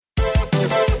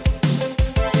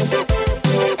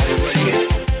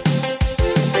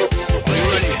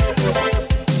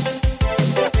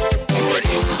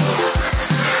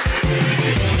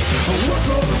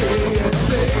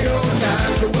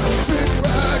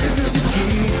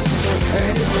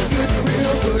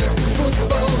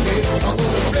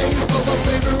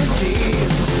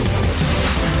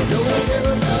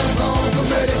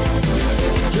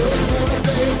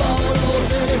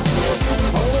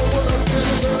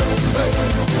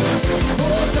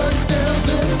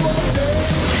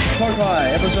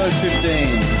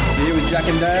Here with Jack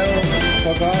and Dale,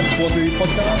 podcast, sports movie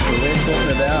podcast, where we're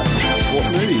talking about sports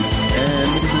movies.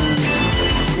 And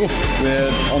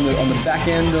we're on the back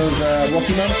end of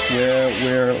Rocky Month, where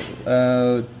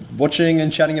we're watching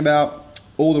and chatting about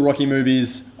all the Rocky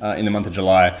movies in the month of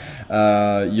July.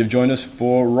 You've joined us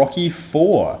for Rocky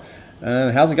 4.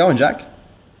 How's it going, Jack?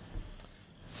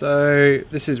 So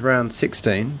this is round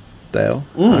 16, Dale.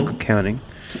 Good counting.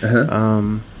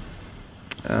 Uh-huh.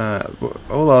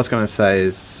 All I was going to say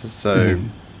is,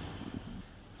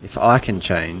 if I can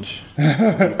change,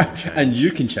 and you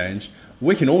can change,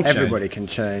 we can all change. Everybody can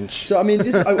change. So I mean,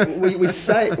 this we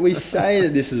say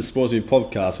that this is a sports movie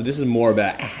podcast, but this is more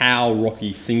about how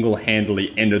Rocky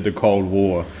single-handedly ended the Cold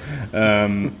War. I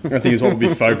think is what we'll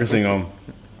be focusing on.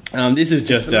 This is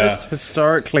just the most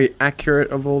historically accurate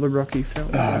of all the Rocky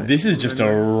films. This is just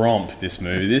a romp. This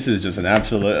movie. This is just an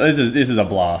absolute. This is a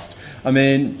blast. I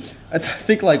mean, I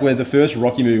think like where the first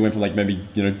Rocky movie went from like maybe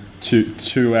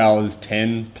 2 hours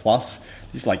 10 plus.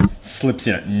 This like slips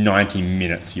in at 90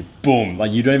 minutes. You boom,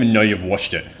 like you don't even know you've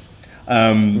watched it.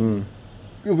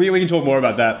 We can talk more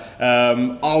about that.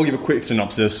 I'll give a quick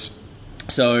synopsis.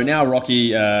 So now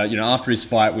Rocky, after his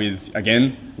fight with,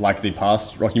 again, like the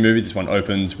past Rocky movies, this one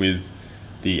opens with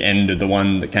the end of the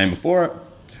one that came before it.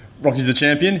 Rocky's the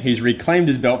champion. He's reclaimed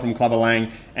his belt from Clubber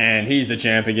Lang, and he's the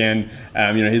champ again.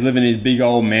 He's living in his big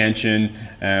old mansion.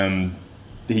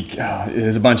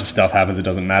 There's a bunch of stuff happens. It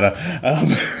doesn't matter.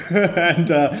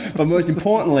 But most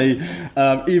importantly,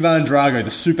 Ivan Drago, the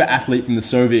super athlete from the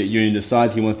Soviet Union,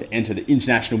 decides he wants to enter the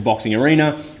international boxing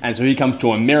arena, and so he comes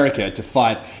to America to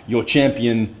fight your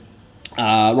champion,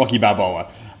 Rocky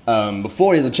Balboa.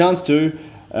 Before he has a chance to,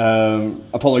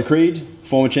 Apollo Creed,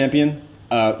 former champion,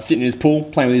 sitting in his pool,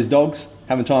 playing with his dogs,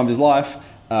 having time of his life,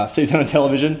 sees it on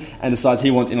television, and decides he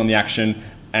wants in on the action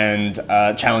and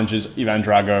challenges Ivan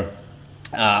Drago,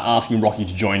 asking Rocky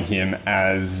to join him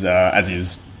as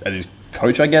his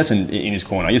coach, I guess, and in his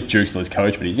corner. I guess Duke's still his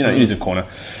coach, but he's in his corner.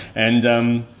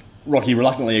 And Rocky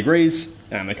reluctantly agrees,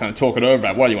 and they kind of talk it over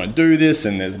about why do you want to do this,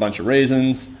 and there's a bunch of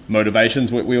reasons,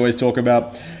 motivations we always talk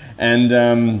about. And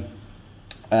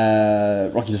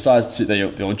Rocky decides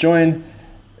they'll join.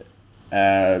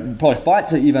 Probably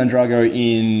fights Ivan Drago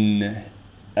in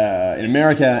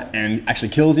America and actually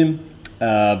kills him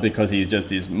because he's just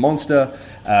this monster.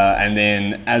 And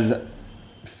then,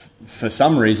 for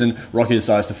some reason, Rocky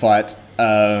decides to fight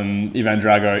Ivan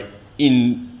Drago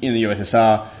in the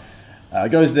USSR.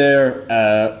 Goes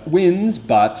there, wins,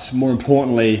 but more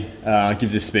importantly,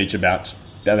 gives this speech about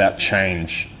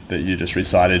change that you just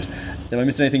recited. Have I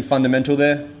missed anything fundamental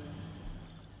there?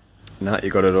 No, you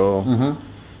got it all.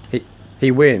 Mm-hmm. He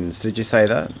wins. Did you say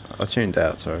that? I tuned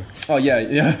out. Sorry. Oh yeah.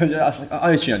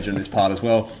 I tuned out during this part as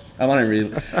well. I don't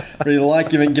really like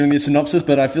giving the synopsis,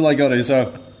 but I feel like I got to.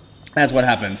 So that's what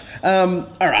happens. All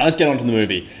right, let's get on to the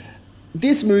movie.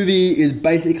 This movie is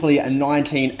basically a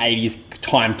 1980s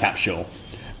time capsule.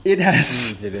 It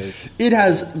has. It is. It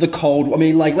has the cold. I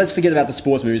mean, like, let's forget about the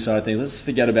sports movie side of things. Let's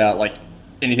forget about like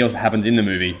anything else that happens in the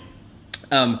movie.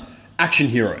 Action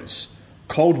heroes,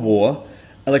 Cold War,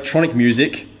 electronic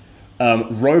music,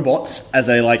 robots as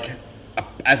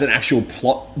an actual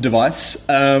plot device,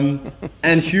 and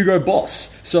Hugo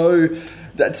Boss. So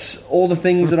that's all the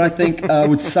things that I think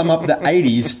would sum up the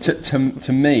 80s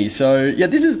to me. So yeah,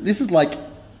 this is like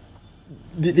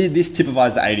this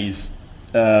typifies the 80s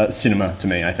cinema to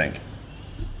me, I think.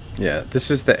 Yeah, this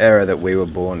was the era that we were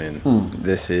born in.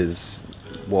 This is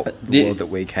the world that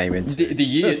we came into. The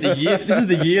year. This is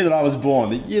the year that I was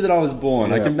born. The year that I was born.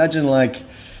 Yeah. I can imagine I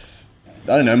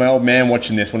don't know, my old man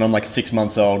watching this when I'm like 6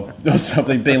 months old or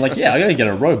something, being like, yeah, I gotta get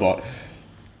a robot.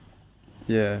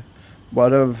 Yeah.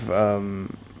 One of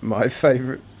my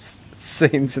favourite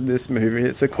scenes in this movie,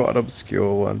 it's a quite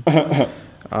obscure one,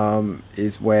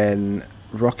 is when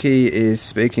Rocky is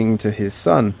speaking to his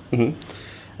son. Mm-hmm.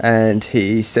 And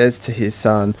he says to his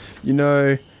son, in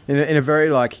a very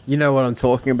you know what I'm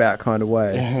talking about kind of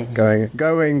way,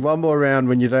 going one more round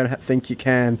when you don't think you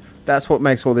can. That's what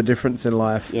makes all the difference in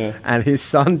life. Yeah. And his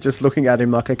son just looking at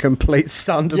him like a complete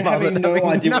stunned mother, having no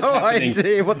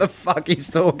idea what the fuck he's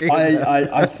talking about.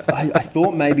 I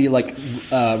thought maybe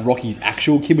Rocky's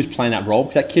actual kid was playing that role,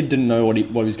 because that kid didn't know what he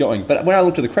was going. But when I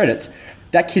looked at the credits,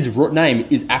 that kid's name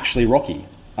is actually Rocky.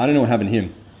 I don't know what happened to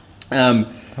him.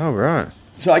 Oh, right.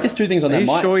 So I guess two things on that.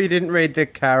 Are you sure you didn't read the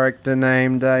character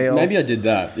name, Dale? Maybe I did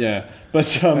that, yeah. But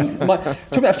talk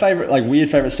about weird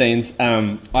favourite scenes.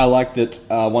 I like that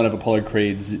one of Apollo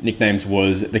Creed's nicknames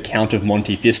was the Count of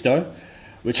Monte Fisto,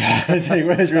 which I think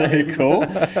was really cool.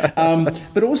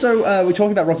 But also, we're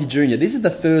talking about Rocky Jr. This is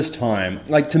the first time,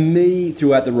 to me,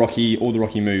 throughout all the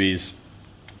Rocky movies,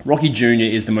 Rocky Jr.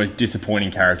 is the most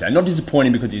disappointing character. And not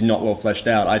disappointing because he's not well fleshed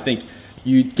out. I think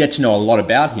you get to know a lot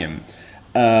about him.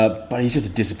 But he's just a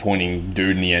disappointing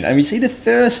dude in the end. And we see the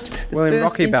first... in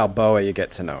Rocky Balboa, you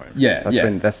get to know him. Yeah,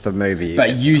 that's the movie.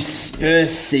 But you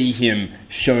first see him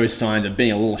show signs of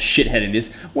being a little shithead in this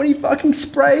when he fucking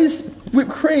sprays whipped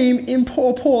cream in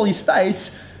poor Paulie's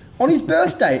face on his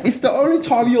birthday. It's the only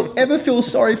time you'll ever feel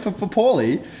sorry for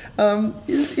Paulie.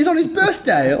 Is on his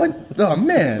birthday. Like, oh,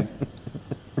 man.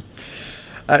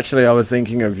 Actually, I was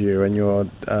thinking of you and your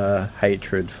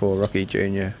hatred for Rocky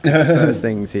Jr. Those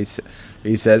things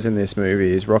he says in this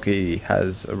movie is Rocky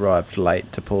has arrived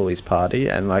late to Paulie's party,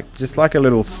 and just like a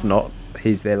little snot,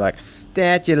 he's there like,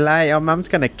 Dad, you're late. Your mum's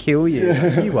gonna kill you.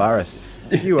 Like,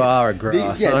 you are a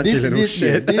grass, aren't you, little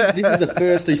shit? This is the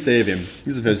first we see of him.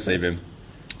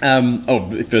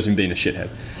 First him being a shithead.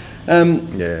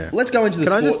 Let's go into the.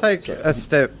 Can I just take a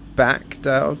step back,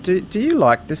 Dale? Do you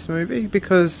like this movie?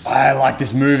 Because I like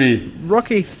this movie.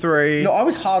 Rocky 3. No, I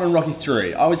was hard on Rocky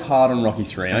 3.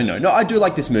 I know. No, I do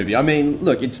like this movie. I mean,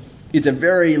 look, it's a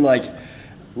very like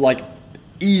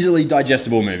easily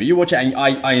digestible movie. You watch it and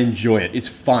I enjoy it. It's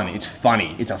fun. It's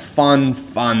funny. It's a fun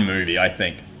movie. I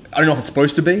think. I don't know if it's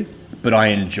supposed to be, but I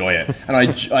enjoy it, and I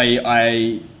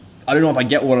don't know if I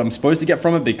get what I'm supposed to get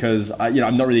from it because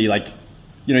I'm not really like,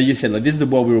 you said like this is the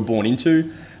world we were born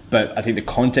into. But I think the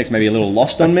context may be a little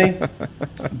lost on me.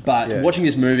 But watching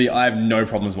this movie, I have no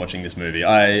problems watching this movie.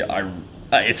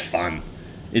 It's fun.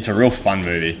 It's a real fun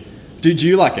movie. Do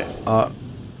you like it?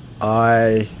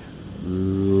 I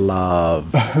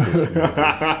love this movie.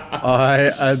 I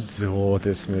adore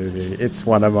this movie. It's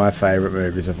one of my favourite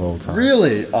movies of all time.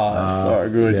 Really? Oh, so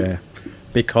good. Yeah.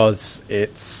 Because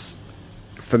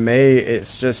for me,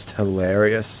 it's just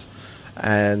hilarious.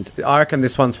 And I reckon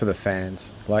this one's for the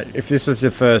fans. Like, if this was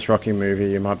your first Rocky movie,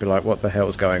 you might be like, what the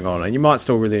hell's going on? And you might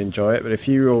still really enjoy it. But if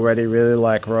you already really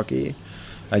like Rocky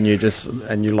and you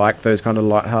like those kind of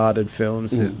lighthearted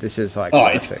films, this is like... Oh,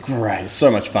 perfect. It's great. It's so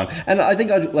much fun. And I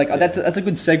think that's a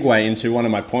good segue into one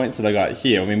of my points that I got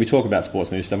here. I mean, we talk about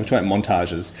sports movie stuff. We talk about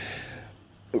montages.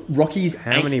 Rocky's...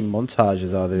 How many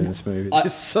montages are there in this movie?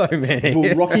 There's so many.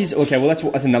 Well, Rocky's... Okay, well,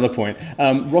 that's another point.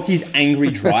 Rocky's Angry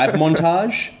Drive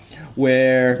montage...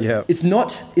 where it's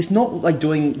not like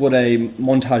doing what a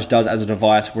montage does as a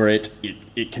device where it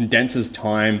condenses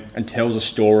time and tells a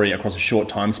story across a short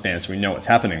time span so we know what's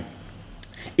happening.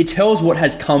 It tells what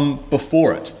has come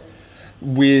before it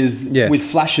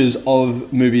with flashes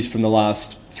of movies from the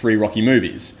last 3 Rocky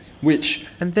movies.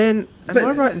 And then, am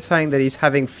I right in saying that he's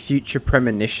having future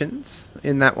premonitions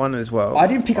in that one as well? I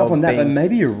didn't pick up on that, but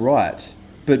maybe you're right.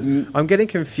 But I'm getting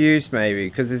confused maybe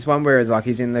because there's one where it's like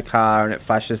he's in the car and it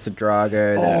flashes to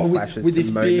Drago, then it flashes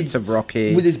to moments of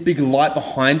Rocky with this big light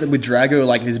behind it with Drago,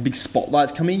 like there's big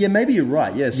spotlights coming. Yeah, maybe you're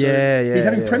right. Yeah, so he's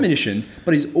having premonitions,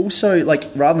 but he's also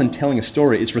like rather than telling a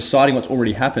story, it's reciting what's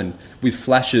already happened with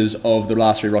flashes of the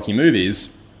last 3 Rocky movies.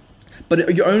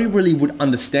 But you only really would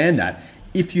understand that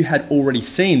if you had already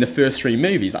seen the first 3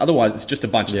 movies. Otherwise, it's just a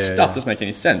bunch of stuff. Doesn't make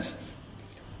any sense.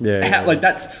 Like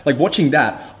that's like watching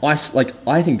that. I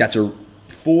think that's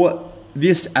for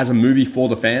this as a movie for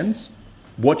the fans.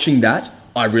 Watching that,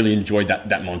 I really enjoyed that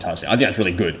montage scene. I think that's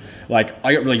really good. Like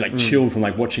I got really chilled from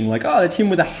like watching like that's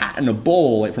him with a hat and a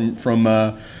ball like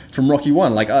from Rocky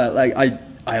 1.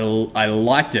 I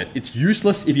liked it. It's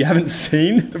useless if you haven't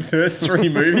seen the first 3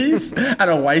 movies and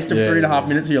a waste of 3.5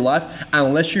 minutes of your life.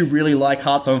 Unless you really like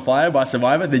Hearts on Fire by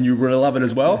Survivor, then you really love it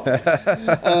as well.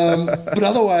 But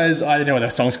otherwise, I don't know what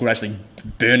that song's called actually.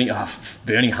 Burning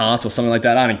Hearts or something like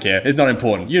that. I don't care. It's not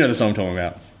important. You know the song I'm talking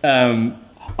about.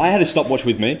 I had a stopwatch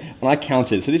with me and I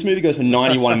counted. So this movie goes for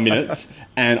 91 minutes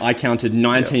and I counted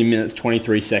 19 minutes,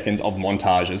 23 seconds of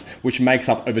montages, which makes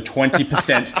up over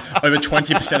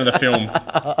 20% of the film.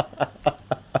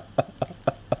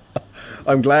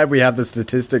 I'm glad we have the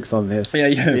statistics on this. Yeah.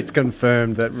 It's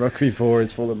confirmed that Rocky 4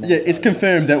 is full of montages. Yeah, it's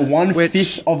confirmed that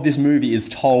 1/5 of this movie is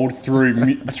told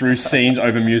through scenes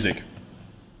over music.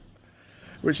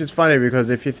 Which is funny because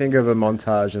if you think of a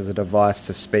montage as a device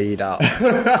to speed up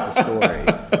the story,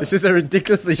 this is a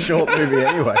ridiculously short movie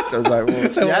anyway. So it's like,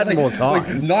 well, you had more time.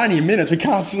 Like 90 minutes. We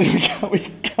can't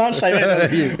shave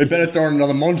it. We better throw in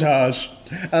another montage.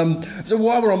 So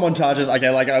while we're on montages,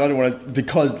 okay, like I don't want to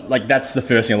because like that's the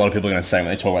first thing a lot of people are going to say when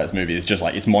they talk about this movie. It's just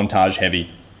like it's montage heavy.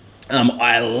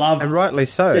 I love and rightly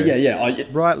so. Yeah.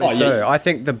 Rightly so. Yeah. I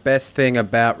think the best thing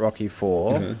about Rocky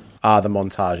 4. Are the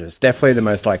montages definitely the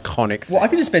most iconic thing. Well, I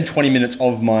could just spend 20 minutes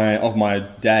of my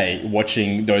day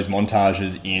watching those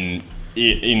montages in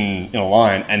a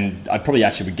line, and I probably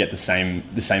actually would get the same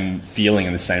feeling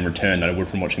and the same return that I would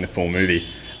from watching the full movie.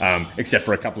 except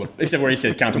where he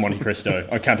says Count of Monte Cristo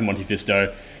or Count of Monte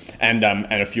Fisto, and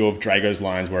a few of Drago's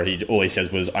lines where all he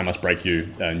says was, "I must break you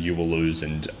and you will lose,"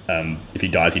 and if he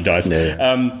dies, he dies.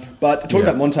 Yeah. But talking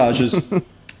about montages.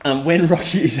 When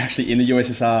Rocky is actually in the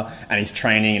USSR and he's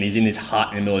training and he's in this hut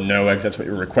in the middle of nowhere because that's what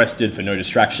he requested for no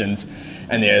distractions,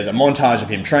 and there's a montage of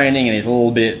him training and he's a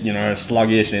little bit,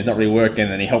 sluggish and he's not really working,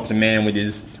 and he helps a man with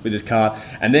his car,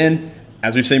 and then,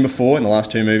 as we've seen before in the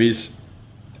last two movies,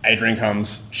 Adrian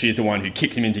comes. She's the one who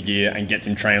kicks him into gear and gets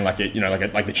him trained like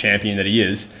the champion that he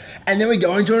is. And then we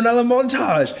go into another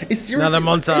montage. It's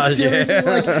seriously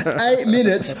like 8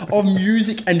 minutes of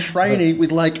music and training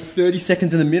with like 30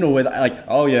 seconds in the middle where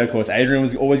oh yeah, of course, Adrian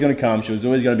was always going to come. She was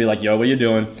always going to be like, "Yo, what are you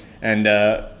doing?" And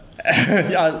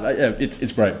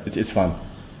it's great. It's fun.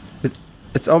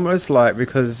 It's almost like,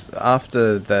 because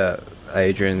after the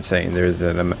Adrian scene, there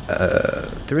isn't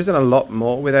a lot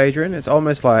more with Adrian. It's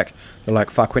almost like they're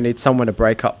like, "Fuck, we need someone to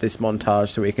break up this montage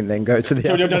so we can then go to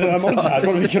the other montage." What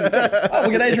are we gonna do? Oh,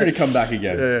 we'll get Adrian to come back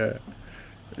again.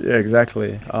 Yeah,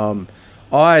 exactly.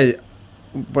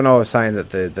 When I was saying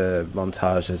that the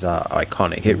montages are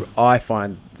iconic, I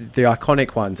find the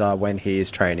iconic ones are when he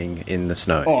is training in the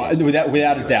snow. Oh,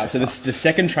 without a doubt. So the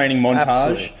second training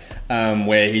montage,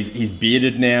 where he's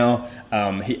bearded now.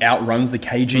 He outruns the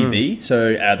KGB.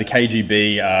 So the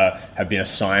KGB have been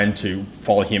assigned to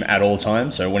follow him at all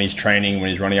times. So when he's training, when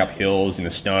he's running up hills in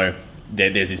the snow,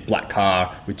 there's this black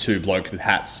car with two blokes with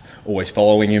hats always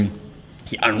following him.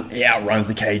 He outruns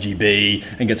the KGB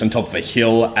and gets on top of a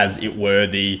hill, as it were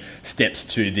the steps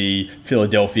to the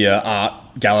Philadelphia Art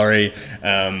Gallery.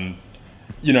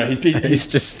 He's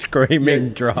just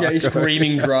screaming Drago. Yeah, he's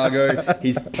screaming Drago.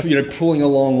 He's pulling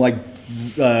along like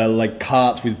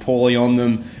carts with Paulie on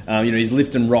them. He's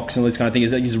lifting rocks and all this kind of thing.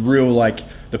 He's real like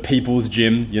the people's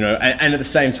gym. And at the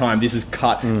same time, this is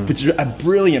cut. Which is a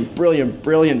brilliant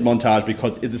montage,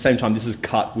 because at the same time, this is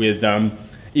cut with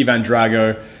Ivan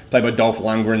Drago, played by Dolph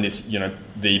Lundgren. This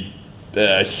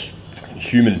the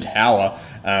human tower,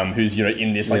 who's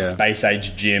in this space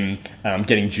age gym,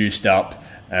 getting juiced up.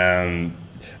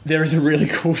 There is a really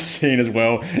cool scene as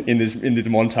well in this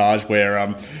montage where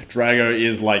Drago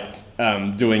is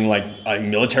doing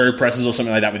military presses or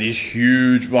something like that with these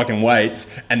huge fucking weights,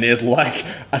 and there's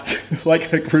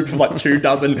a group of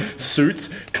 24 suits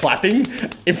clapping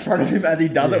in front of him as he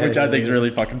does it, which I think is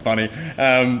really fucking funny.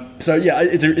 So yeah,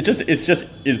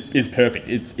 it's perfect.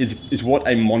 It's what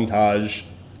a montage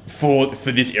for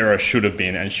this era should have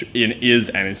been and is,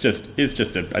 and it's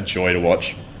just a joy to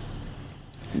watch.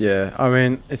 Yeah, I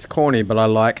mean, it's corny, but I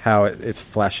like how it's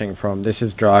flashing from, this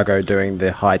is Drago doing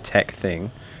the high-tech thing,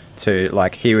 to,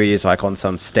 here he is, on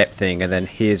some step thing, and then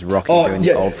here's Rocky doing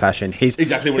the old-fashioned. He's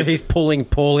exactly what he's pulling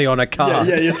Paulie on a car.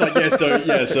 So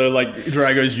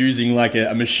Drago's using,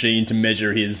 a machine to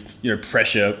measure his,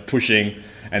 pressure pushing,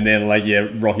 and then,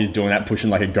 Rocky's doing that, pushing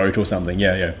like a goat or something.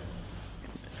 Yeah.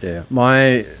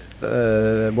 My...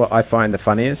 what I find the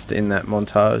funniest in that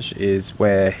montage is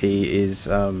where he is...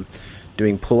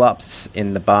 doing pull-ups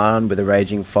in the barn with a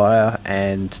raging fire,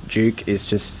 and Duke is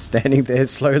just standing there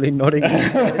slowly nodding. I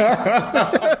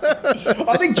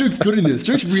think Duke's good in this.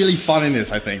 Duke's really fun in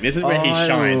this, I think. This is where he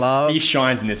shines. He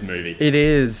shines in this movie. It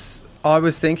is. I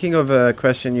was thinking of a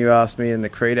question you asked me in the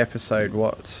Creed episode,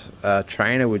 what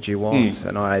trainer would you want?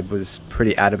 And I was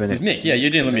pretty adamant. It was Mick, you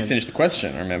didn't let me finish the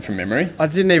question, I remember from memory. I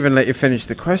didn't even let you finish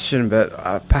the question,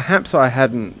 but perhaps I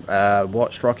hadn't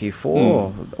watched Rocky IV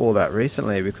all that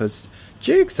recently, because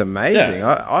Duke's amazing.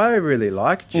 Yeah. I really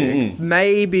like Duke.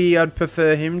 Maybe I'd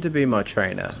prefer him to be my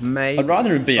trainer. Maybe. I'd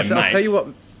rather him be a mate. I'll tell you what.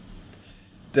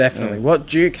 Definitely. What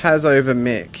Duke has over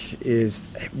Mick is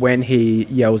when he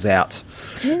yells out,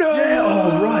 "No!" Yeah,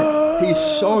 oh, right. He's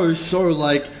so throw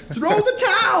the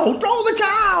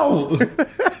towel!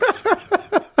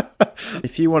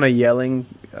 If you want a yelling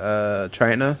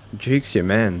trainer, Duke's your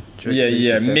man. Duke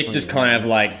Mick just kind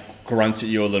of grunts at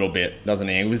you a little bit, doesn't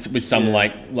he? With some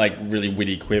really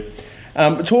witty quip.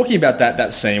 Talking about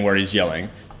that scene where he's yelling,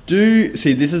 this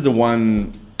is the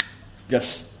one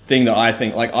thing that I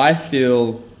think,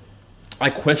 I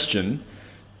question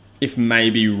if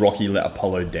maybe Rocky let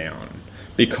Apollo down,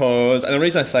 and the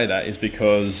reason I say that is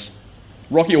because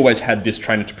Rocky always had this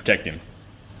trainer to protect him.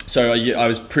 So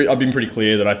I've been pretty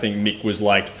clear that I think Mick was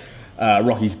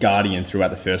Rocky's guardian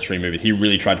throughout the first three movies. He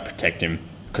really tried to protect him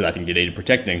because I think he needed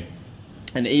protecting.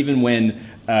 And even when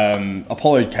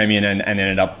Apollo came in and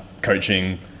ended up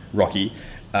coaching Rocky,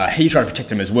 he tried to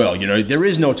protect him as well. There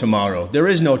is no tomorrow. There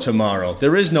is no tomorrow.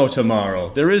 There is no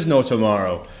tomorrow. There is no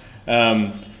tomorrow.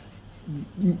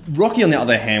 Rocky, on the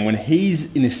other hand, when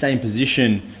he's in the same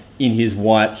position in his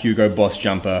white Hugo Boss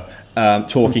jumper,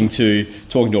 talking to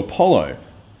Apollo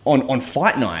on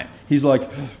fight night. He's like,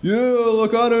 yeah,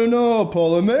 look, I don't know,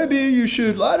 Apollo. Maybe you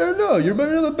should. I don't know. You're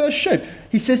maybe not the best shape.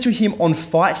 He says to him on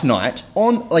fight night,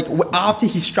 after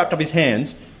he's strapped up his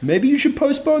hands, maybe you should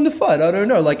postpone the fight. I don't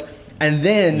know. And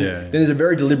then there's a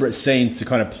very deliberate scene to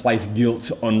kind of place guilt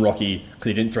on Rocky because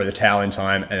he didn't throw the towel in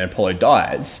time, and then Apollo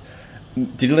dies.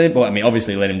 Did he let him? Well, I mean,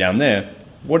 obviously let him down there.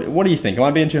 What do you think? Am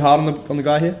I being too hard on the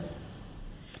guy here?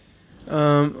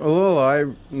 All I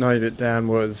noted down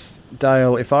was,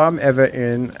 Dale, if I'm ever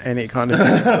in any kind of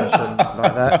situation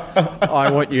like that,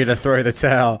 I want you to throw the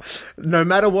towel, no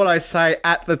matter what I say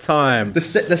at the time. The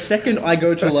second I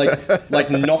go to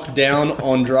like knock down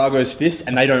on Drago's fist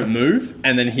and they don't move,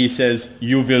 and then he says,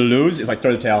 "You will lose," it's like,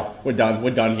 throw the towel. We're done.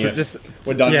 We're done here.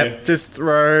 We're done here. Just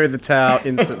throw the towel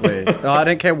instantly. I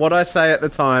don't care what I say at the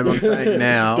time. I'm saying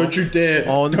now. Don't you dare!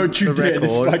 Don't you dare!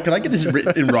 Can I get this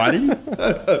written in writing?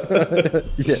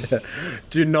 Yeah.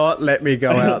 Do not let me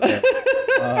go out there.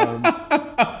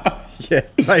 Yeah,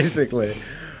 basically.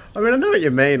 I mean, I know what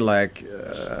you mean. Like,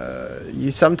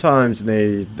 you sometimes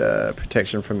need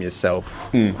protection from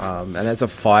yourself. And as a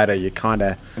fighter, you kind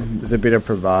of, there's a bit of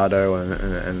bravado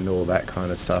and all that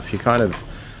kind of stuff. You kind of,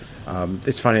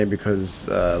 it's funny because,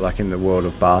 like in the world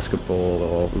of basketball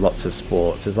or lots of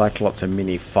sports, there's like lots of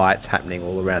mini fights happening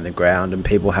all around the ground and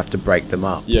people have to break them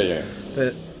up. Yeah.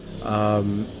 But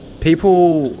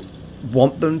people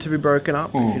want them to be broken up,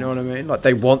 if you know what I mean. Like,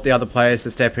 they want the other players to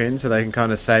step in so they can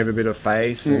kind of save a bit of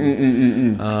face.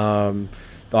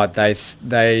 Like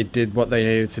they did what they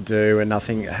needed to do and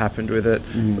nothing happened with it.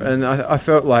 And I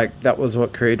felt like that was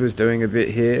what Creed was doing a bit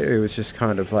here. It was just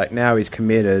kind of like, now he's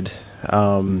committed.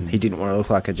 He didn't want to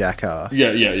look like a jackass.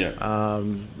 Yeah.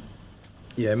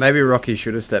 Yeah, maybe Rocky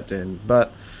should have stepped in,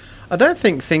 but I don't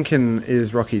think thinking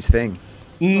is Rocky's thing.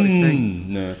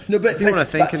 No, but if you want to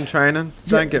think in training,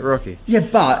 don't get Rocky. Yeah,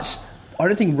 but I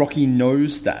don't think Rocky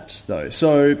knows that though.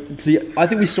 So I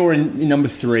think we saw in number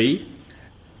 3,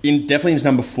 definitely in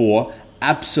number 4.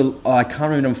 I can't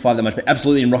remember number 5 that much, but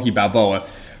absolutely in Rocky Balboa,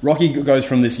 Rocky goes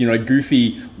from this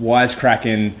goofy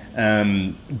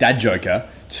wisecracking dad joker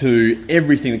to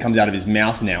everything that comes out of his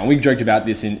mouth now. And we've joked about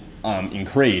this in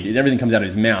Creed. Everything comes out of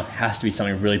his mouth has to be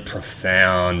something really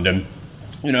profound, and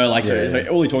so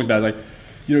all he talks about is like,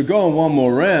 going one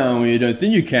more round when you don't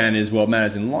think you can is what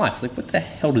matters in life. It's like, what the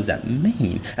hell does that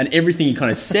mean? And everything he kind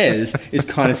of says is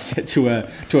kind of set to a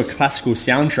classical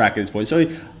soundtrack at this point. So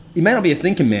he may not be a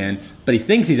thinking man, but he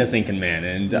thinks he's a thinking man.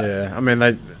 And I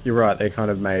mean, you're right. They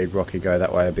kind of made Rocky go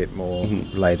that way a bit more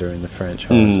later in the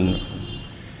franchise.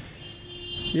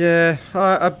 Yeah,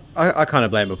 I kind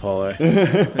of blame Apollo.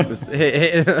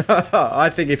 I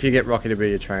think if you get Rocky to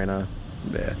be your trainer,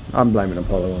 yeah, I'm blaming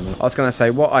Apollo on that. I was going to say,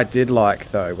 what I did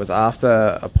like, though, was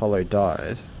after Apollo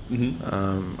died,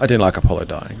 I didn't like Apollo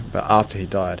dying, but after he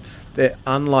died,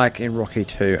 unlike in Rocky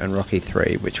 2 and Rocky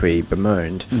 3, which we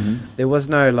bemoaned, there was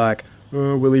no, like,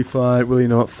 oh, will he fight, will he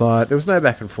not fight? There was no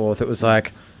back and forth. It was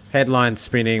like, headlines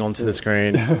spinning onto the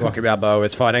screen, Rocky Balboa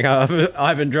is fighting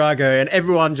Ivan Drago, and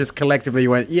everyone just collectively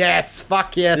went, yes,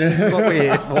 fuck yes, this is what we're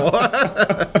here for.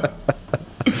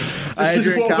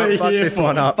 Adrian can't fuck this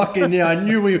one up. Fucking yeah, I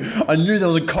knew there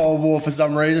was a Cold War for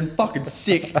some reason. Fucking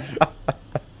sick.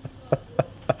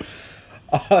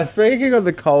 Speaking of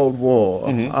the Cold War,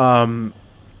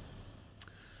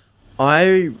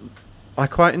 I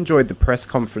quite enjoyed the press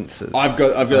conferences. I've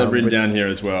got that written down here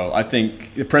as well. I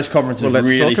think the press conferences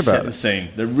really set the scene.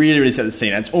 They really set the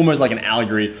scene. It's almost like an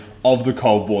allegory of the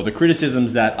Cold War. The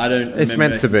criticisms that I don't. It's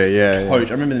meant to be, yeah. Coach.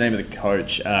 I remember the name of the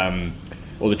coach.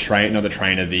 Or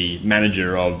the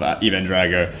manager of Ivan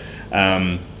Drago.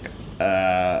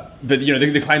 But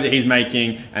the claims that he's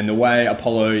making and the way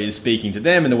Apollo is speaking to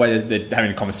them and the way that they're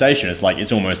having a conversation, it's like,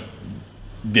 it's almost,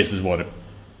 this is what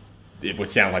it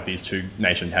would sound like, these two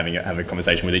nations having a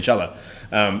conversation with each other.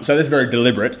 So that's very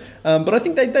deliberate. But I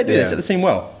think they do. They set the scene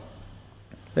well.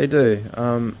 They do.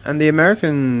 And the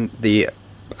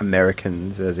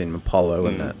Americans, as in Apollo,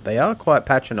 and that they are quite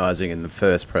patronising in the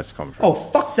first press conference. Oh,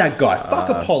 fuck that guy! Fuck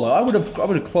Apollo! I would have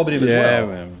clobbered him as well.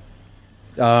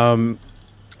 Man.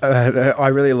 I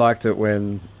really liked it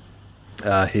when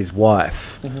his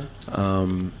wife,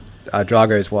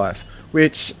 Drago's wife,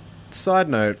 which, side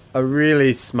note, a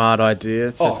really smart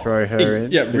idea to throw her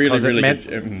in. Yeah, really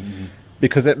good.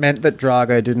 because it meant that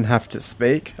Drago didn't have to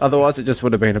speak. Otherwise, it just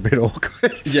would have been a bit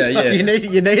awkward. Yeah, yeah.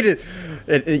 You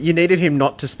needed him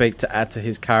not to speak to add to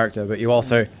his character, but you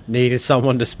also needed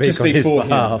someone to speak on his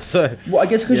behalf. So, well, I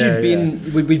guess because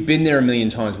we've been there a million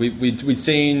times. We'd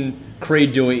seen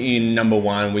Creed do it in number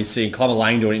 1. We've seen Clubber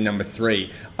Lang do it in number 3.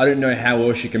 I don't know how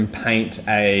else you can paint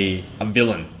a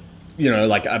villain,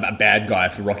 like a bad guy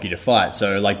for Rocky to fight.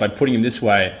 So, like, by putting him this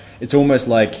way, it's almost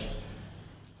like,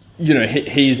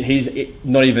 he's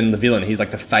not even the villain. He's like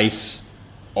the face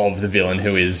of the villain,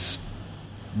 who is,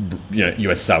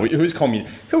 USSR,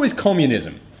 who is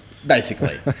communism,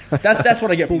 basically. That's what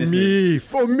I get from this movie.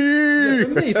 For me.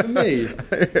 Yeah, for me.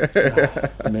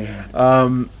 Oh,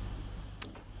 man.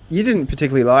 You didn't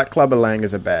particularly like Clubber Lang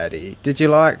as a baddie. Did you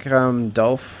like Ivan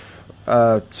Drago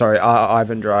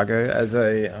as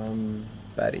a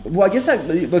baddie? Well, I guess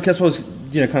because what I was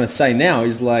kind of saying now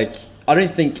is, like, I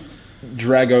don't think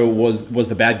Drago was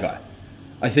the bad guy.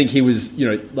 I think he was,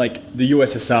 like, the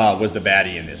USSR was the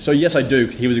baddie in this. So yes, I do,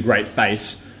 because he was a great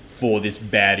face for this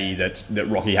baddie that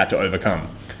Rocky had to overcome.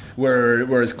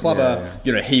 Whereas Clubber,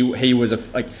 he was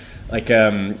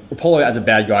Apollo as a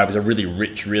bad guy was a really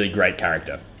rich, really great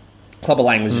character. Clubber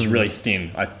Lang was just really thin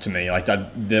to me. Like,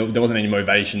 there wasn't any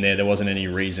motivation there. There wasn't any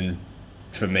reason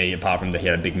for me apart from that he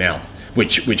had a big mouth,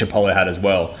 which Apollo had as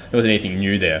well. There wasn't anything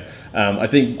new there. I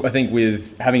think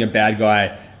with having a bad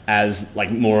guy as, like,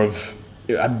 more of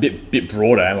a bit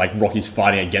broader, and like Rocky's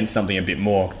fighting against something a bit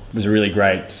more, was a really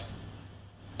great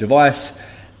device.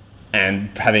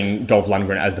 And having Dolph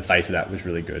Lundgren as the face of that was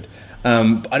really good.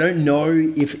 I don't know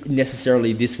if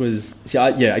necessarily this was.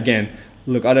 Again.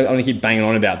 Look, I don't want to keep banging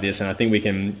on about this, and I think we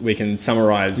can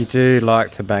summarize. You do like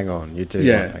to bang on. You do.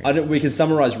 Yeah, we can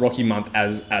summarize Rocky Month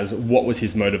as what was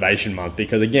his motivation month,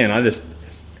 because again, I just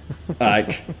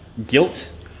guilt,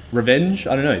 revenge.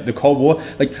 I don't know, the Cold War.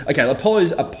 Like, okay,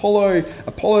 Apollo.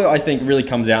 I think really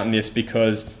comes out in this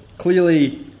because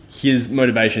clearly his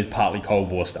motivation is partly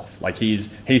Cold War stuff. Like, he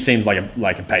seems like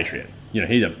a patriot.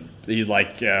 He's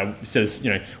like says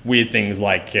weird things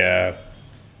like.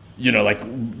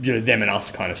 Them and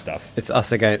us kind of stuff. It's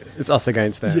us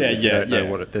against them. Yeah. You don't know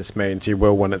what this means. You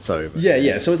will when it's over.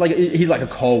 Yeah. So it's like he's like a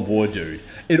Cold War dude.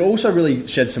 It also really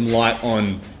sheds some light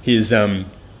on his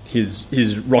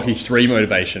Rocky 3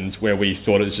 motivations, where we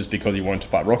thought it was just because he wanted to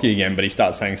fight Rocky again, but he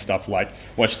starts saying stuff like,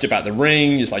 "Watch Step Out the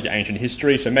Ring," just like ancient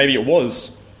history. So maybe it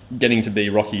was getting to be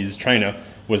Rocky's trainer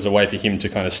was a way for him to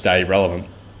kind of stay relevant.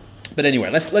 But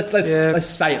anyway, let's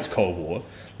say it's Cold War.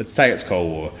 Let's say it's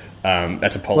Cold War.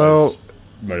 That's Apollo's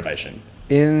motivation.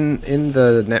 In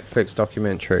the Netflix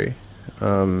documentary,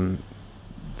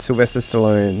 Sylvester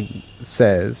Stallone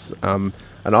says, and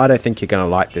I don't think you're going to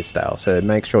like this, Dale, so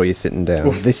make sure you're sitting down.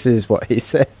 Oof. This is what he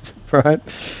says, right?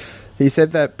 He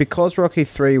said that because Rocky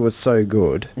 3 was so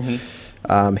good, he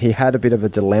had a bit of a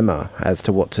dilemma as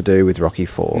to what to do with Rocky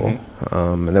 4.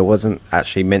 And there wasn't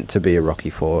actually meant to be a Rocky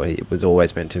 4. It was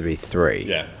always meant to be 3.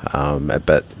 Yeah.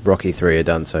 But Rocky 3 had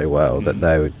done so well that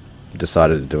they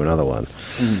decided to do another one.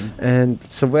 And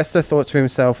Sylvester thought to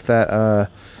himself that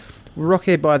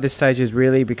Rocky by this stage has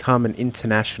really become an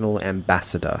international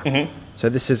ambassador. So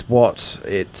this is what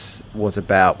it was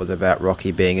about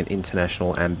Rocky being an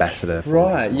international ambassador.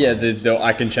 Right, yeah, there's the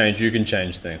I can change, you can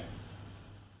change thing.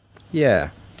 Yeah.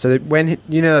 So when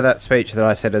that speech that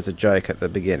I said as a joke at the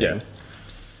beginning,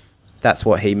 that's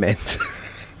what he meant.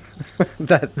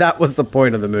 that was the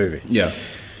point of the movie. Yeah.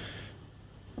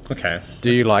 Okay.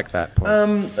 Do you like that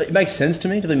point? It makes sense to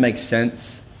me. It really makes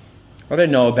sense. I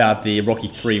don't know about the Rocky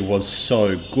 3 was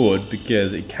so good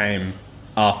because it came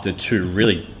after 2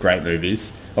 really great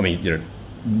movies. I mean,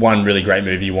 one really great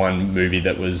movie, one movie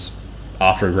that was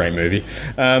after a great movie.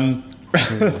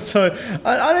 So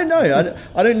I don't know.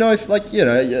 I don't know if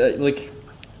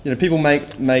people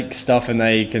make stuff and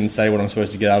they can say what I'm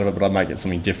supposed to get out of it, but I might get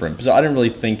something different. So I don't really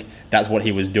think that's what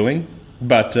he was doing.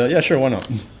 But sure, why not?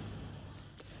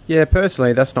 Yeah,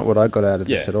 personally, that's not what I got out of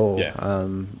this at all. Yeah.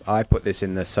 I put this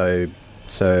in the so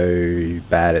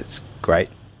bad it's great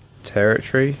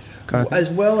territory. Kind of as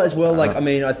well, like, I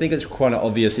mean, I think it's quite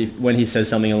obvious when he says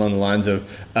something along the lines of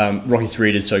Rocky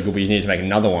 3 did so good, but you need to make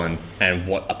another one, and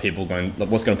what's going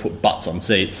to put butts on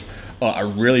seats? A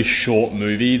really short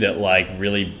movie that, like,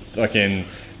 really fucking,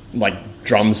 like,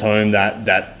 drums home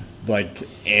that like,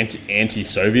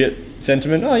 anti-Soviet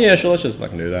sentiment. Oh, yeah, sure, let's just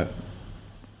fucking do that.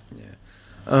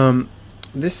 Yeah.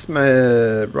 This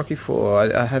Rocky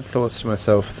 4, I had thoughts to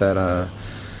myself that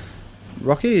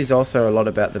Rocky is also a lot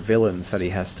about the villains that he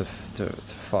has to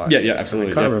fight. Yeah,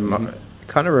 absolutely. It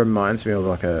kind of reminds me of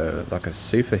like a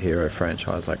superhero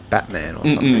franchise like Batman or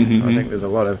something. I think there's a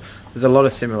lot of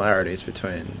similarities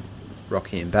between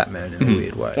Rocky and Batman in a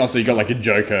weird way. Oh, so you got like a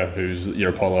Joker who's your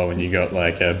Apollo, and you got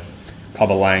like a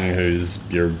Clubber Lang who's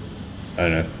your, I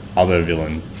don't know, other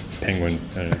villain, Penguin.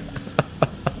 I don't know.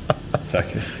 Fuck.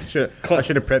 I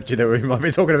should have prepped you that we might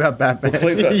be talking about Batman.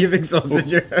 Well, You've exhausted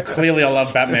you. Clearly, I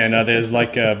love Batman. There's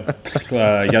like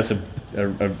I guess I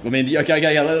mean,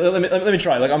 okay, yeah. Let me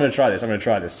try. Like, I'm going to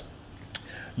try this.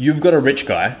 You've got a rich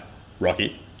guy,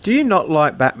 Rocky. Do you not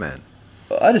like Batman?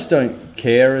 I just don't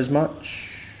care as much.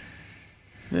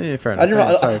 Yeah, fair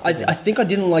enough. I think I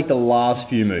didn't like the last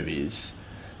few movies,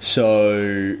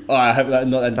 so I hope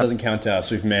that doesn't count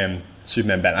Superman,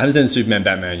 Batman. I haven't seen Superman,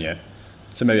 Batman yet,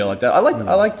 so maybe I like that. I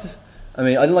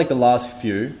didn't like the last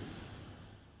few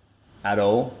at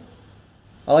all.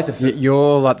 I like the.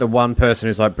 You're like the one person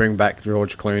who's like, bring back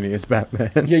George Clooney as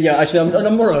Batman. Yeah. Actually,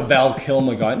 I'm more of a Val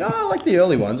Kilmer guy. No, I like the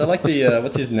early ones. I like the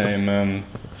what's his name?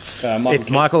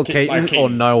 Michael Keaton or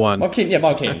no one. Michael Keaton.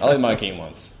 I like Michael Keaton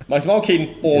ones. Michael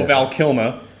Keaton or Val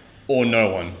Kilmer or no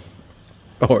one.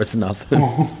 Or it's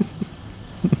nothing.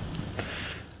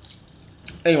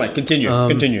 Anyway,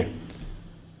 continue.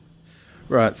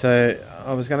 Right, so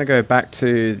I was going to go back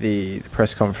to the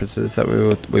press conferences that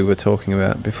we were talking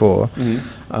about before.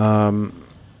 Mm-hmm.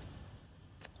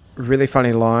 Really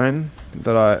funny line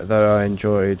that I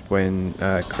enjoyed when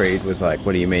Creed was like,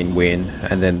 "What do you mean win?"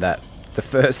 And then the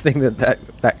first thing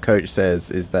that coach says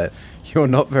is that, "You're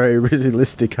not very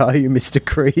realistic, are you, Mr.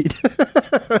 Creed?"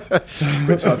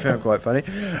 Which I found quite funny.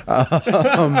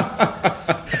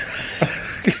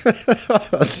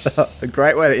 A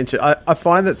great way to introduce. I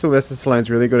find that Sylvester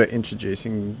Stallone's really good at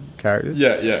introducing characters.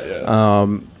 Yeah.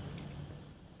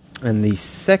 And the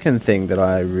second thing that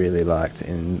I really liked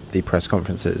in the press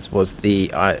conferences was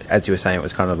as you were saying, it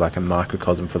was kind of like a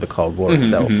microcosm for the Cold War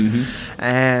itself. Mm-hmm.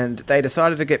 And they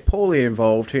decided to get Paulie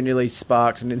involved, who nearly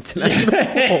sparked an international war.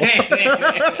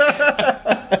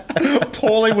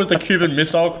 Paulie was the Cuban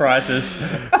Missile Crisis.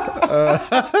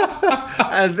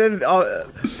 And then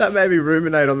that made me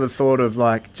ruminate on the thought of,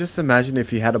 like, just imagine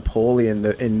if you had a Paulie in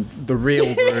the real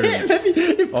room.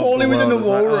 If Paulie was in the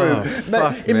war room.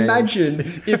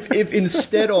 Imagine if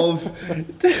instead of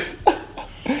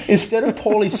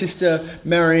Paulie's sister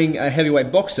marrying a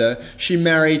heavyweight boxer, she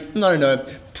married, I don't know,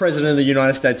 President of the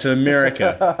United States of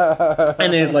America.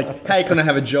 And then he's like, "Hey, can I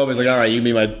have a job?" He's like, "All right, you can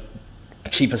be my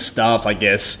chief of staff, I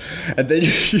guess." And then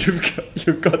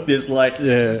you've got this like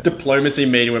diplomacy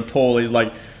meeting where Paulie's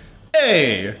like,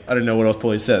 "Hey," I don't know what else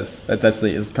Paulie says.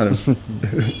 It's kind of.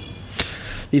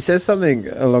 He says something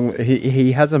along.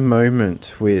 He has a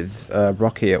moment with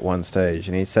Rocky at one stage,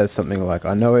 and he says something like,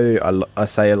 "I know I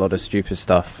say a lot of stupid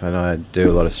stuff, and I do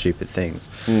a lot of stupid things."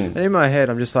 And in my head,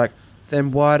 I'm just like,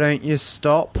 then why don't you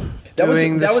stop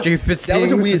doing the stupid things? That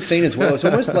was a weird scene as well. It's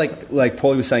almost like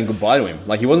Paulie was saying goodbye to him.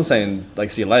 Like, he wasn't saying,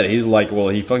 like, see you later. He's like, well,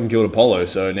 he fucking killed Apollo,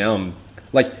 so now I'm...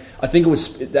 Like, I think it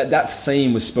was... That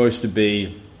scene was supposed to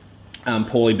be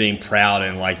Paulie being proud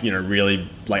and, like, you know, really,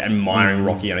 like, admiring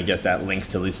Rocky, and I guess that links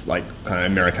to this, like, kind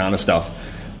of Americana stuff.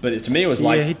 But to me, it was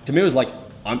like...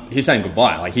 he's saying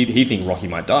goodbye. Like, he think Rocky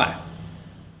might die.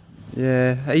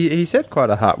 Yeah, he said quite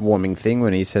a heartwarming thing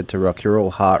when he said to Rock, "You're all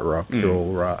heart, Rock. You're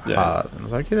all heart." And I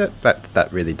was like, yeah, that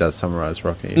really does summarise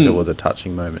Rocky. It was a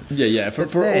touching moment. Yeah.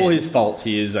 For all his faults,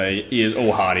 he is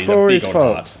all heart. He's a big old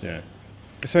heart. Yeah.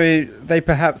 So they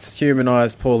perhaps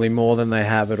humanised Paulie more than they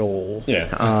have at all. Yeah.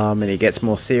 And he gets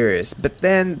more serious. But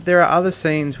then there are other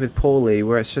scenes with Paulie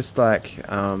where it's just like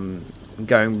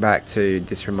going back to,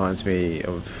 this reminds me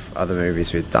of other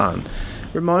movies we've done.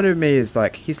 Reminded me is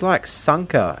like he's like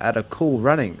Sunker at a Cool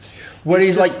Runnings, where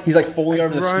he's like falling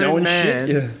over the snow and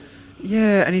shit.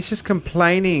 Yeah, and he's just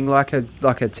complaining like a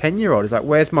 10-year-old. He's like,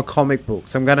 "Where's my comic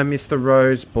books? I'm gonna miss the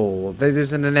Rose Bowl.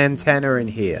 There's an antenna in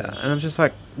here." And I'm just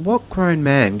like, what grown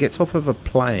man gets off of a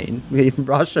plane in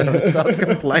Russia and starts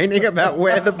complaining about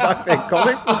where the fuck their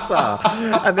comic books are,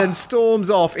 and then storms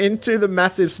off into the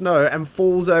massive snow and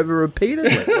falls over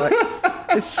repeatedly? Like,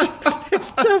 it's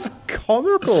just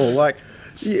comical. Like,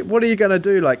 what are you going to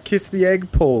do? Like, kiss the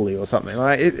egg, Paulie, or something?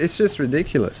 Like, it's just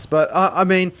ridiculous. But I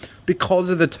mean, because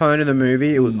of the tone of the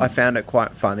movie, I found it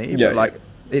quite funny. Yeah, but like,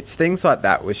 it's things like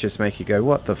that which just make you go,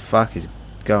 "What the fuck is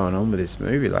going on with this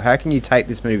movie? Like, how can you take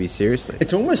this movie seriously?"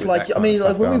 It's almost like, I mean,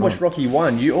 like when we watched Rocky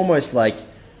 1, you almost like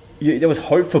there was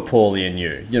hope for Paulie in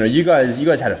you. You know, you guys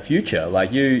had a future.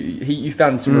 Like, you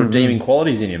found some redeeming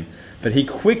qualities in him, but he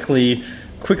quickly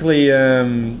put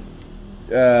an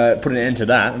end to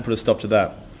that and put a stop to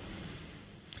that.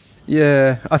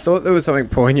 Yeah, I thought there was something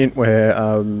poignant where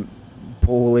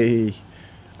Paulie,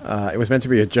 it was meant to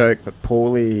be a joke, but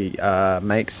Paulie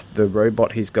makes the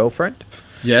robot his girlfriend.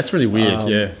 Yeah, that's really weird,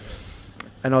 yeah.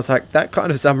 And I was like, that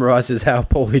kind of summarizes how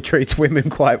Paulie treats women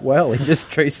quite well. He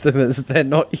just treats them as they're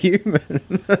not human.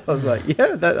 I was like,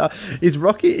 yeah, is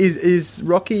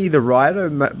Rocky the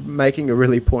writer making a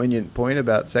really poignant point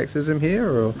about sexism here,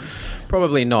 or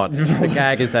probably not? The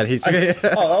gag is that he's it's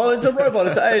a robot.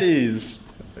 It's the 80s.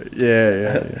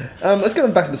 Yeah. Let's go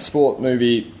back to the sport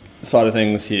movie side of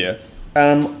things here.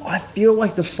 I feel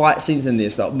like the fight scenes in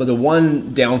this, the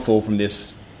one downfall from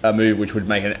this movie, which would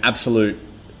make it an absolute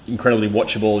incredibly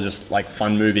watchable, just like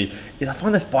fun movie, is I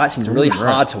find the fight scenes really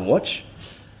hard to watch.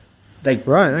 They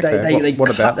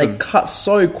cut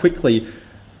so quickly,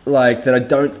 like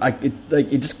that.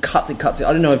 It just cuts.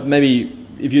 I don't know if maybe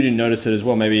if you didn't notice it as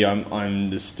well. Maybe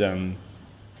I'm just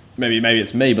maybe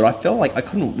it's me, but I felt like I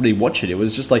couldn't really watch it. It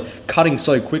was just like cutting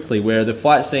so quickly. Where the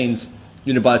fight scenes,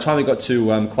 by the time we got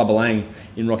to Clubber Lang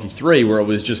in Rocky 3, where it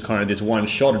was just kind of this one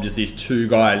shot of just these two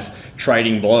guys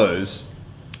trading blows.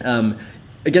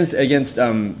 Against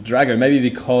Drago, maybe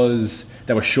because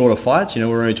they were shorter fights,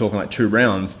 we're only talking like 2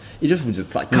 rounds. It just was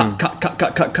just like cut,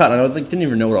 and I was like, didn't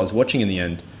even know what I was watching in the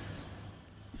end.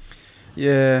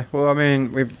 Yeah, well, I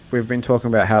mean, we've been talking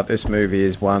about how this movie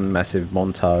is one massive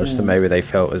montage, so maybe they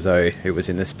felt as though it was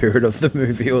in the spirit of the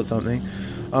movie or something.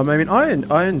 I mean, I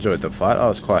enjoyed the fight. I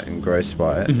was quite engrossed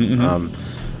by it.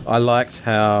 I liked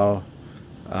how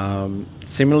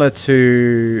similar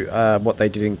to what they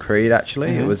did in Creed,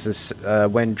 actually. It was this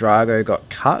when Drago got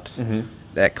cut,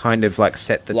 that kind of like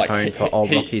set the tone for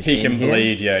Rocky's he can here.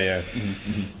 Bleed, yeah.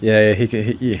 Yeah,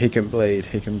 he can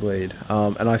bleed.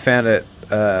 And I found it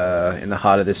in the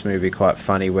heart of this movie quite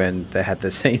funny when they had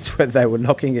the scenes where they were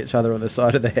knocking each other on the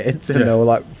side of the heads, and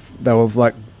they were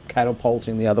like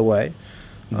catapulting the other way.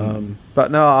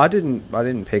 But no, I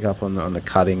didn't pick up on the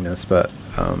cuttingness, but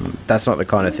that's not the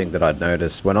kind of thing that I'd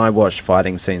notice. When I watch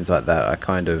fighting scenes like that, I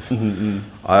kind of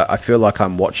I feel like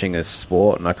I'm watching a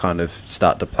sport, and I kind of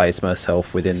start to place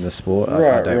myself within the sport.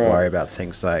 I don't worry about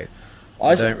things like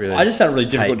I just found it really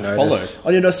difficult to follow.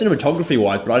 I didn't know cinematography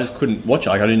wise, but I just couldn't watch it.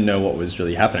 Like, I didn't know what was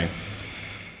really happening.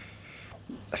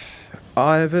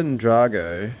 Ivan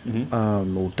Drago,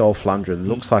 or Dolph Lundgren,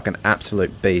 looks like an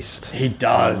absolute beast. He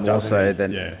does.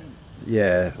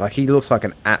 Yeah, like he looks like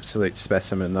an absolute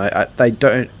specimen. I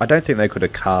don't think they could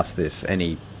have cast this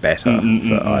any better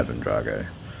for Ivan Drago.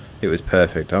 It was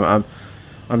perfect.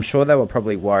 I'm sure they were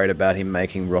probably worried about him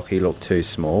making Rocky look too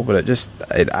small, but it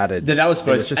added. That was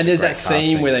supposed to. And there's that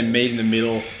scene casting where they meet in the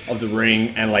middle of the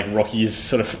ring, and like Rocky's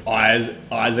sort of eyes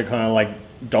are kind of like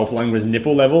Dolph Lundgren's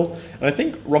nipple level, and I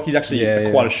think Rocky's actually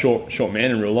quite a short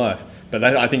man in real life. But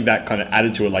I think that kind of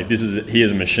added to it. Like he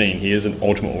is a machine. He is an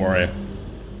ultimate warrior.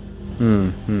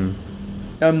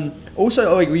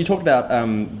 Also, when you talked about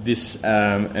this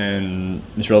and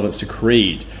its relevance to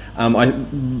Creed,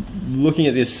 looking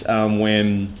at this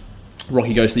when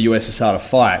Rocky goes to the USSR to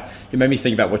fight, it made me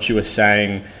think about what you were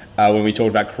saying when we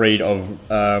talked about Creed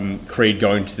Creed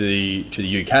going to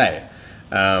the UK.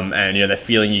 And the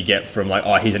feeling you get from like,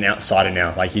 oh, he's an outsider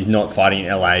now. Like, he's not fighting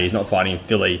in LA, he's not fighting in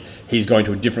Philly. He's going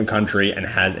to a different country and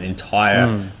has an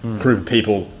entire group of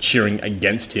people cheering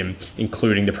against him,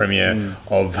 including the premier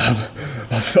of the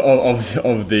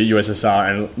USSR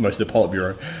and most of the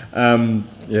Politburo.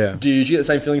 Do you get the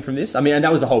same feeling from this? I mean, and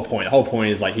that was the whole point. The whole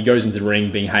point is like he goes into the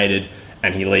ring being hated,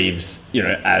 and he leaves,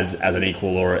 as an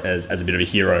equal or as a bit of a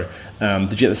hero.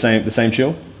 Did you get the same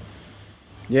chill?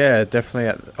 Yeah,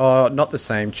 definitely. Not the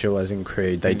same chill as in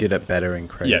Creed. They did it better in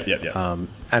Creed. Yeah.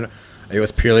 And it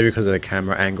was purely because of the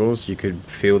camera angles. You could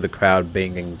feel the crowd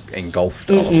being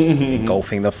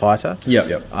engulfing the fighter.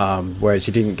 Whereas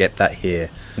you didn't get that here.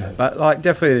 But like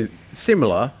definitely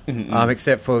similar,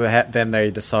 except for then they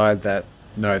decide that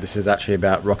no, this is actually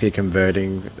about Rocky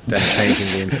converting and changing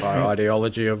the entire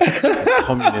ideology of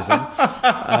communism.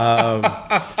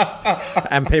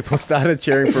 And people started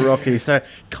cheering for Rocky, so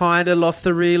kind of lost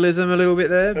the realism a little bit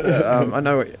there. But, I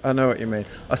know what you mean.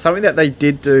 Something that they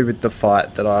did do with the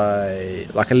fight that I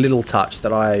like, a little touch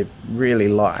that I really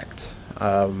liked.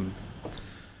 And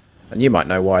you might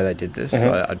know why they did this.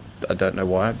 I don't know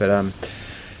why, but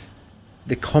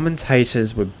the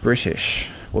commentators were British.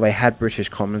 Well, they had British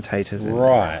commentators in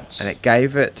right, and it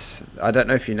gave it, I don't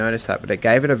know if you noticed that, but it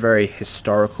gave it a very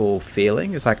historical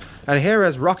feeling. It's like, and here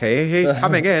is Rocky, he's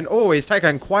coming in, he's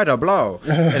taken quite a blow.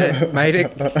 And it made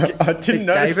it... I didn't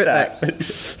notice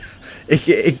that.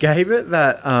 It gave it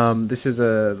that, this is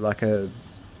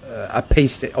a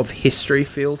piece of history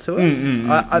feel to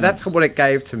it. That's what it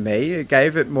gave to me. It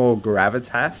gave it more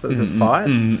gravitas as a fight,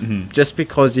 just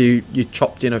because you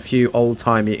chopped in a few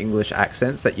old-timey English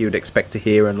accents that you'd expect to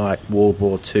hear in like World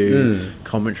War II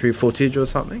commentary footage or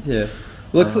something. Yeah.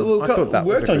 Look, it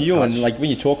worked on you, touch. And like when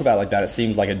you talk about it like that, it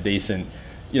seems like a decent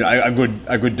a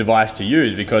good device to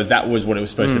use, because that was what it was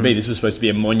supposed to be. This was supposed to be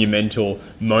a monumental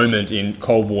moment in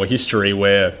Cold War history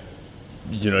where,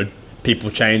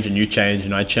 people change and you change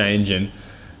and I change and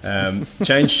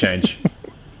change.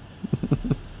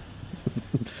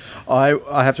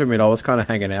 I have to admit, I was kind of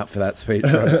hanging out for that speech.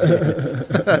 Right?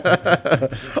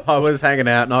 I was hanging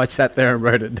out, and I sat there and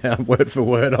wrote it down word for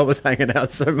word. I was hanging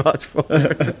out so much for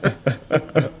it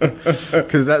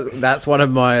because that's one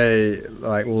of my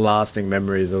lasting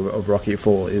memories of Rocky IV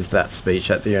is that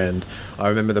speech at the end. I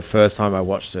remember the first time I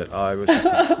watched it, I was just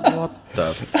like, "What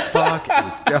the fuck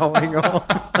is going on?"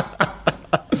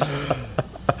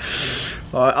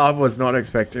 I was not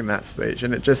expecting that speech,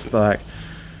 and it just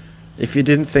if you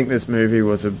didn't think this movie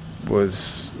was a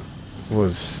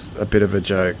bit of a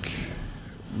joke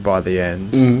by the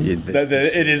end, it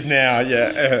is now.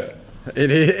 Yeah, it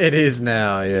is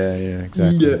now. Yeah,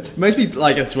 exactly. Yeah, it makes me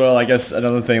as well. I guess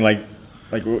another thing,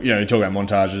 you talk about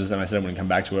montages, and I said I wouldn't come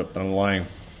back to it, but I'm lying.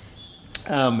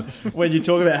 When you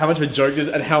talk about how much of a joke it is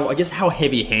and how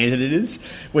heavy-handed it is,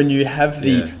 when you have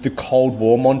the Cold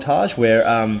War montage where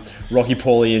Rocky,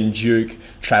 Paulie and Duke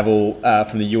travel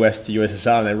from the US to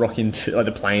USSR, and they rock into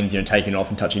the planes, taking off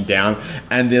and touching down,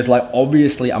 and there's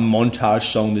obviously a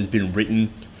montage song that's been written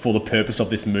for the purpose of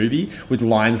this movie, with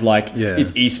lines like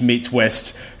 "It's East meets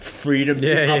West, freedom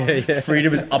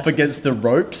is up against the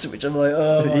ropes," which I'm like,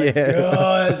 oh my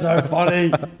god, it's so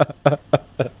funny.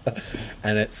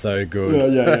 And it's so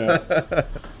good.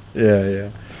 Yeah.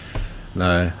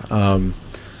 No,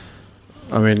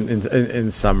 I mean,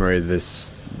 in summary,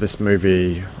 this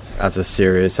movie, as a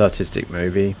serious artistic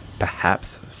movie,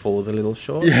 perhaps falls a little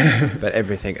short. But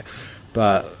everything.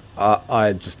 But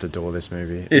I just adore this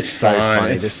movie. It's so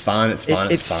funny. It's fun.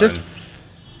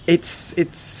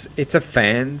 It's a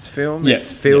fans film. Yeah,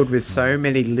 it's filled with so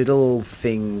many little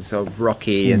things of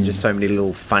Rocky and just so many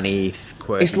little funny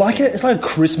quirky it's like a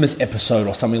Christmas episode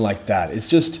or something like that. It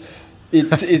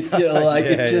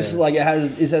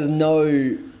has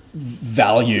no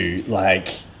value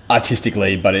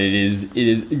artistically, but it is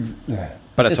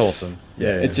but it's awesome.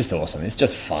 It's just awesome. It's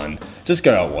just fun. Just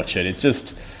go out watch it. It's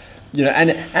just the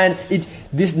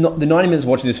 90 minutes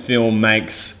watching this film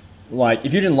makes,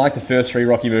 if you didn't like the first 3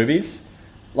 Rocky movies,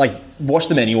 watch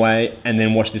them anyway, and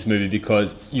then watch this movie,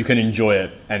 because you can enjoy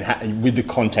it and with the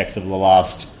context of the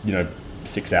last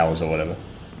 6 hours or whatever.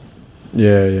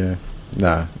 Yeah.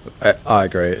 No, I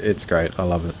agree. It's great. I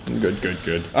love it.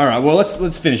 Good. All right. Well,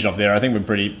 let's finish it off there. I think we're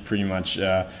pretty much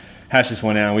hash this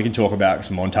one out. We can talk about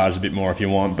some montages a bit more if you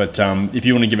want, but if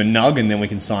you want to give a nug, and then we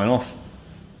can sign off.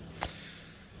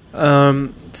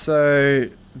 So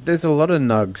there's a lot of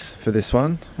nugs for this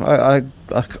one. I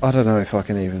don't know if I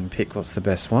can even pick what's the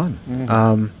best one.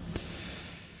 Mm-hmm.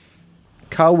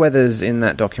 Carl Weathers, in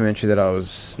that documentary that I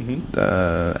was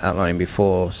outlining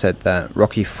before, said that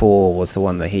Rocky IV was the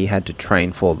one that he had to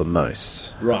train for the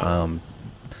most. Right.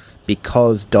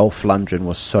 Because Dolph Lundgren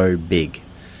was so big,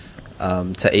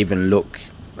 to even look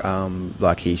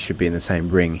like he should be in the same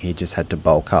ring, he just had to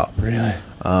bulk up. Really?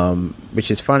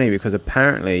 Which is funny, because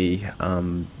apparently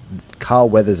Carl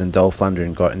Weathers and Dolph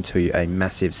Lundgren got into a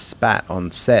massive spat on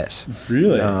set.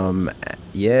 Really?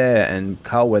 Yeah, and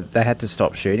they had to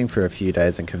stop shooting for a few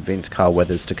days and convince Carl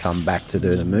Weathers to come back to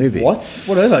do the movie. What?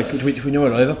 What over? Do we know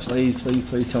what over? Please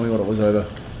tell me what it was over.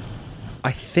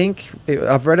 I think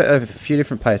I've read it a few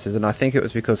different places, and I think it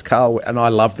was because and I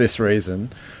love this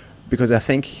reason, because I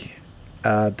think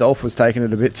Dolph was taking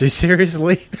it a bit too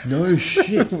seriously. No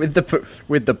shit. with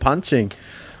the punching.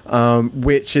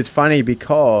 Which is funny,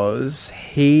 because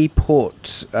he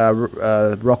put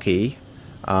Rocky,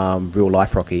 real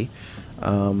life Rocky,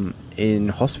 in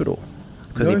hospital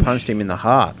because he punched him in the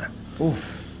heart.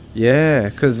 Oof. Yeah,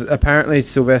 because apparently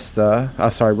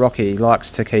Rocky likes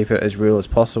to keep it as real as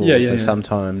possible. So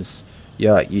sometimes,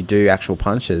 you do actual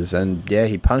punches, and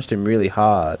he punched him really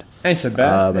hard. Ain't so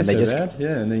bad. Ain't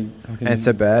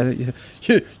so bad.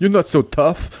 You're not so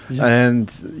tough. Yeah.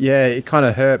 And it kind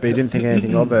of hurt, but he didn't think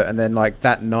anything of it. And then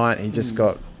that night, he just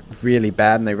got really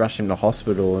bad, and they rushed him to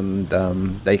hospital. And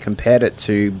they compared it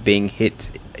to being hit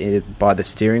by the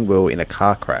steering wheel in a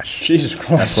car crash. Jesus Christ!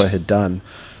 That's what it had done,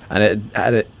 and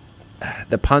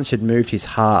the punch had moved his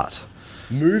heart.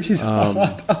 Moved his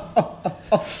heart.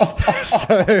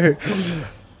 So.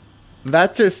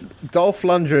 That just Dolph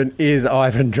Lundgren is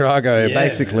Ivan Drago,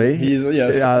 basically. He's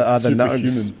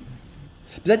superhuman.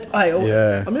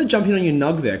 I'm going to jump in on your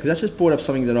nug there, because that's just brought up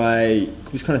something that I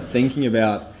was kind of thinking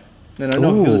about, and I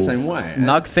don't feel the same way.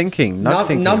 Nug thinking.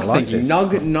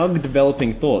 Nug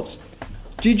developing thoughts.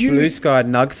 Did you blue sky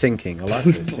nug thinking? I like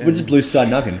this. We're just blue sky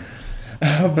nugging.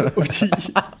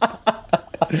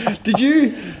 Did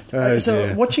you? Oh, So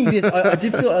dear. watching this, I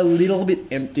did feel a little bit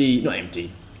empty. Not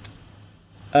empty.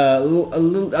 A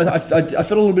little. I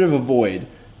felt a little bit of a void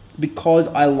because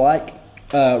I like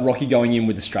Rocky going in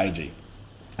with the strategy,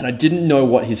 and I didn't know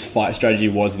what his fight strategy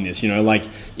was in this. You know, like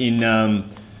in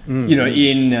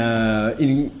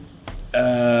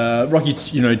Rocky,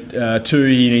 2,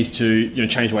 he needs to,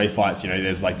 change the way he fights. You know,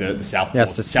 there's like the southpaw. He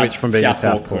has to switch from being a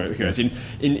southpaw. curse.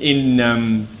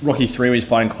 In Rocky 3, when he's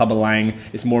fighting Clubber Lang,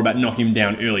 it's more about knocking him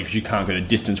down early because you can't go the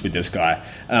distance with this guy.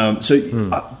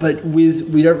 But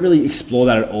we don't really explore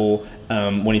that at all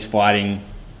when he's fighting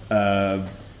Ivan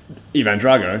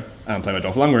Drago, played by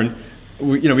Dolph Lundgren.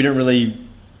 We don't really.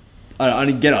 I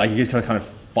don't get it. Like, he just kind of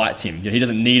fights him. He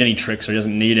doesn't need any tricks or he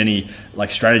doesn't need any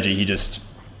strategy. He just.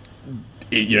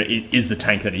 It is the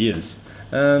tank that he is.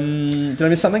 Did I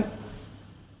miss something?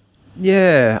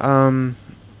 Yeah,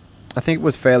 I think it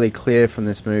was fairly clear from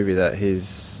this movie that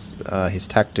his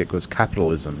tactic was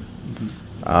capitalism,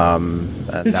 and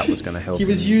that was going to help. He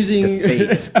was using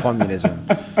defeat communism.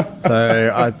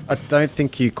 So I don't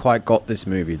think you quite got this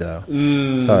movie, Dale.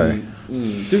 Sorry.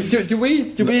 Do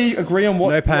we agree on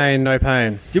what? No pain, no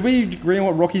pain. Did we agree on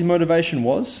what Rocky's motivation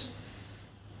was?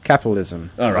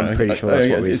 Capitalism. All right. I'm pretty sure that's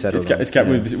what we said.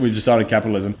 We've decided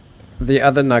capitalism. The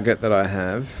other nugget that I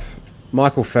have,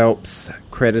 Michael Phelps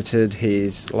credited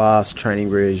his last training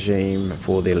regime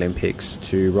for the Olympics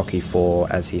to Rocky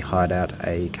IV as he hired out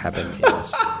a cabin in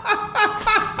Australia.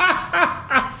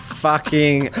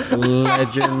 Fucking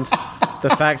legend. The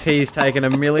fact he's taken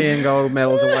 1 million gold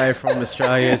medals away from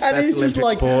Australia's And best he's just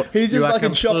Olympic sport. he's just like a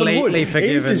chopping wood. Forgiven,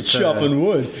 He's just sir. chopping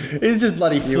wood. He's just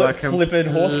bloody flipping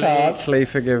horse carts. Completely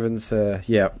forgiven, sir.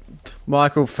 Yep.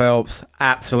 Michael Phelps,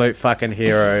 absolute fucking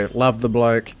hero. Love the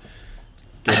bloke.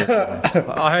 Give it to him.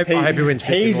 I hope he wins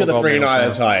 50 He's more got the gold free medals night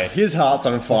now. attire. His heart's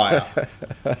on fire.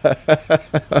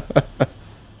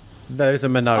 Those are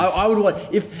my notes. I would want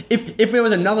if there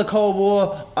was another Cold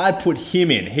War, I'd put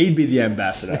him in. He'd be the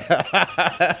ambassador.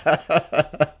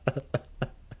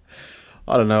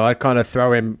 I don't know. I'd kind of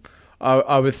throw him.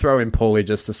 I would throw in Paulie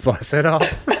just to spice it up,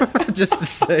 just to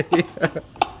see.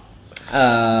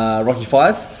 Rocky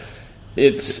V.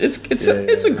 It's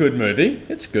a good movie.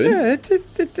 It's good. Yeah, it's a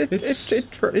good.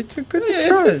 It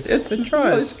tries. It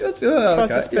tries. It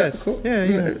tries its best. Cool.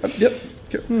 Yeah. Yep.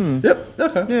 Yep.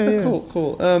 Okay. Yeah.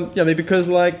 Cool. I mean, because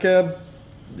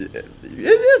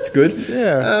it's good.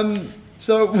 Yeah.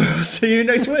 So we'll see you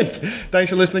next week. Thanks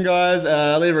for listening, guys.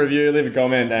 Leave a review, leave a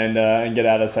comment, and get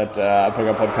at us at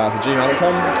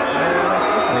PokePodcast@gmail.com. And thanks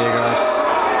for listening. See you guys.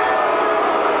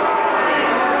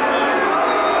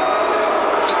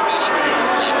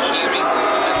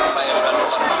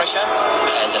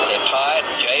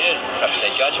 Perhaps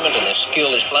their judgment and their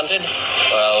skill is blunted.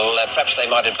 Well, perhaps they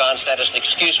might advance that as an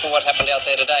excuse for what happened out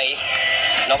there today.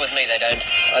 Not with me, they don't.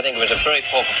 I think it was a very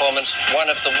poor performance. One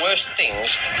of the worst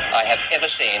things I have ever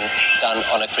seen done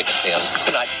on a cricket field.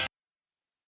 Good night.